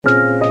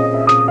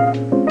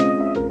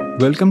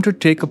Welcome to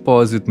Take a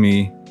Pause with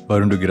me,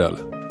 Varun Dugirala.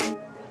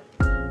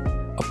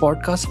 A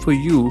podcast for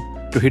you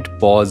to hit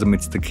pause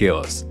amidst the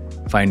chaos,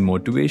 find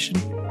motivation,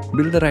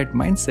 build the right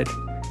mindset,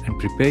 and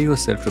prepare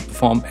yourself to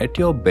perform at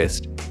your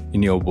best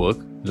in your work,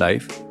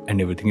 life, and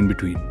everything in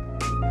between.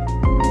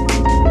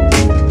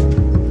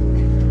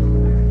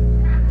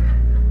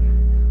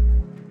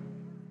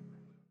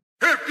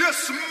 If you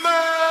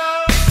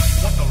smell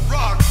what the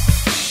rock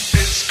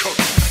is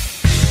cooking.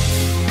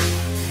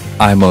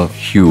 I'm a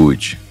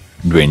huge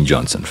Dwayne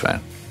Johnson fan.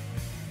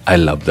 I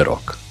love The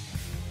Rock.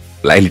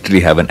 I literally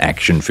have an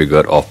action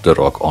figure of The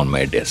Rock on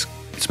my desk.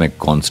 It's my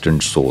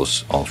constant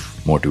source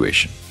of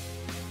motivation.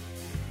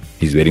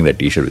 He's wearing that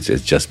t-shirt which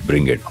says, "Just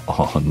bring it,"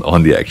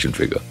 on the action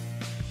figure.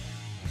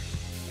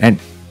 And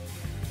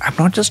I'm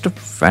not just a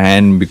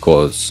fan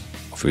because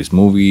of his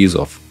movies,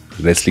 of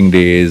wrestling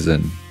days,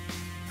 and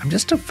I'm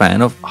just a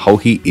fan of how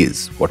he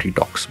is, what he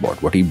talks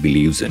about, what he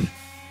believes in.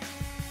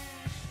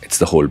 It's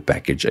the whole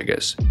package, I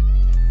guess.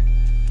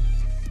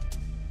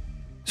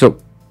 So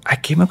I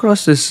came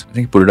across this, I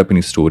think he put it up in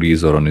his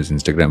stories or on his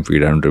Instagram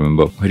feed, I don't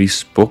remember, where he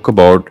spoke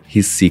about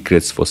his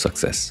secrets for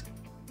success.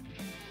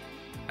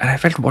 And I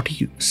felt what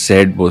he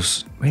said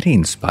was very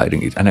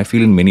inspiring. And I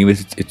feel in many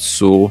ways it's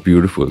so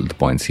beautiful, the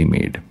points he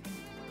made.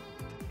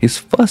 His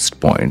first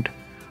point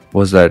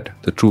was that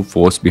the true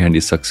force behind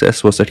his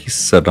success was that he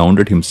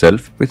surrounded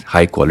himself with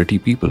high quality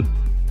people.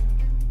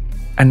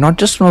 And not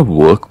just from a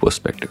work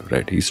perspective,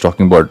 right? He's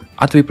talking about,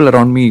 are the people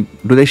around me,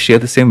 do they share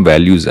the same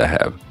values I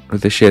have? Do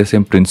they share the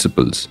same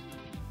principles?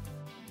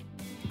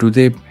 Do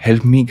they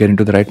help me get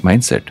into the right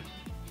mindset?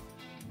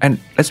 And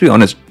let's be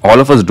honest,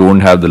 all of us don't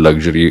have the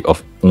luxury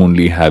of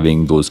only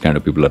having those kind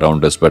of people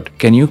around us, but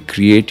can you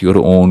create your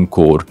own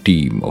core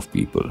team of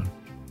people?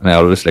 And I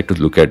always like to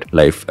look at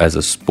life as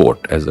a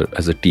sport, as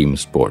a team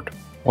sport.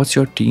 What's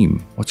your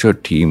team? What's your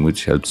team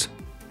which helps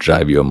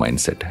drive your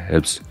mindset,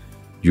 helps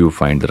you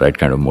find the right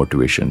kind of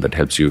motivation, that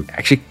helps you,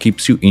 actually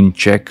keeps you in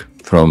check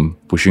from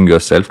pushing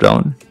yourself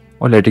down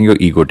or letting your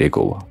ego take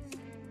over?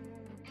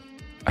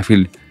 I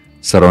feel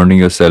surrounding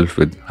yourself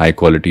with high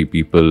quality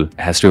people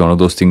has to be one of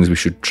those things we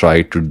should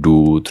try to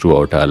do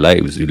throughout our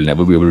lives. You'll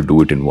never be able to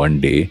do it in one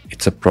day.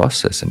 It's a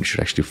process and we should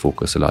actually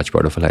focus a large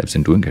part of our lives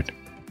in doing it.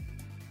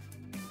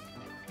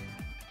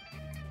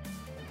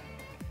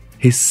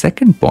 His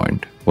second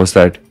point was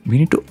that we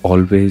need to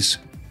always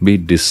be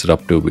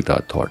disruptive with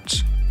our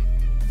thoughts.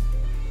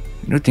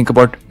 Think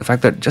about the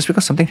fact that just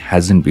because something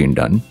hasn't been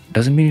done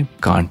doesn't mean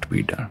it can't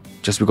be done.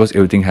 Just because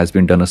everything has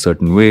been done a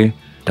certain way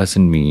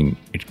doesn't mean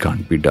it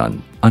can't be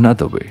done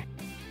another way.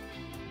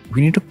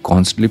 We need to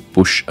constantly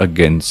push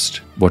against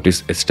what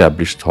is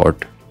established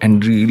thought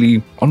and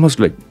really almost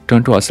like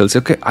turn to ourselves,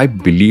 okay, I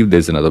believe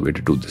there's another way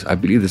to do this. I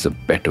believe there's a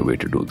better way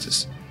to do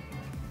this.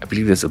 I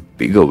believe there's a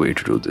bigger way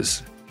to do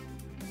this.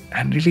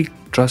 And really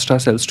trust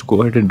ourselves to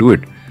go ahead and do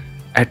it.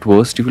 At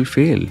worst, you will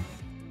fail,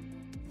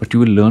 but you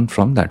will learn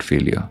from that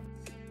failure.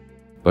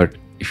 But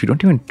if you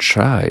don't even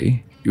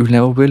try, you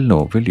never will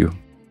know, will you?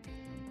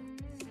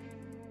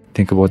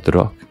 Think about The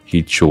Rock.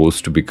 He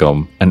chose to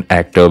become an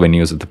actor when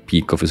he was at the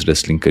peak of his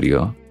wrestling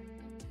career.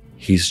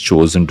 He's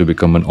chosen to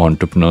become an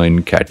entrepreneur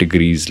in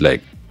categories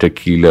like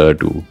tequila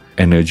to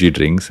energy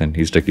drinks, and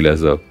his tequila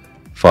is the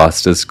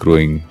fastest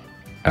growing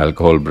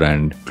alcohol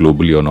brand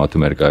globally, or North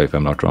America, if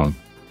I'm not wrong.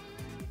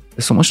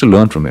 There's so much to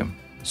learn from him,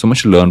 so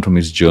much to learn from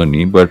his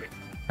journey, but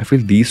I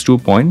feel these 2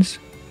 points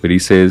where he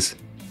says,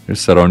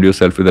 surround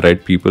yourself with the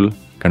right people,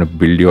 kind of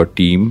build your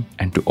team,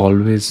 and to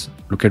always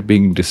look at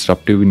being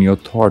disruptive in your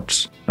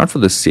thoughts, not for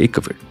the sake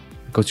of it,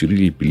 because you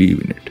really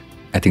believe in it.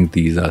 I think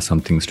these are some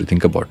things to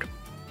think about.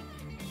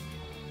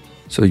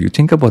 So you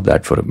think about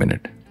that for a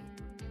minute,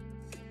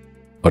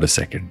 or a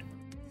second,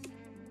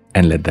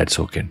 and let that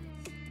soak in.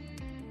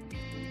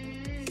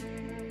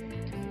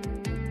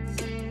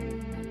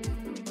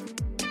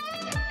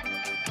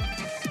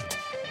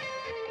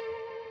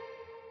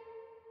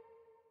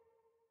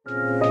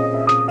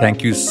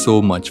 Thank you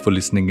so much for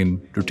listening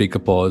in to Take a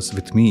Pause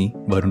with me,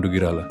 Varun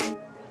Dugirala.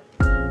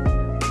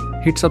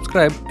 Hit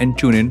subscribe and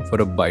tune in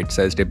for a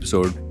bite-sized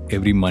episode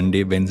every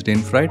Monday, Wednesday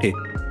and Friday.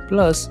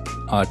 Plus,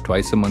 our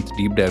twice-a-month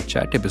deep dive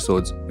chat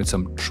episodes with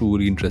some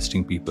truly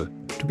interesting people.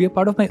 To be a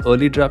part of my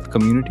early draft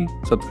community,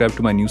 subscribe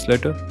to my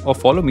newsletter or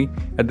follow me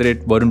at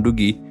 @Varun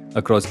Dugi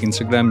across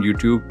Instagram,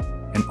 YouTube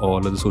and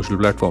all other social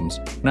platforms.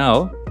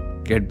 Now,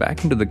 get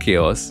back into the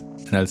chaos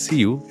and I'll see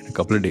you in a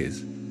couple of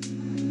days.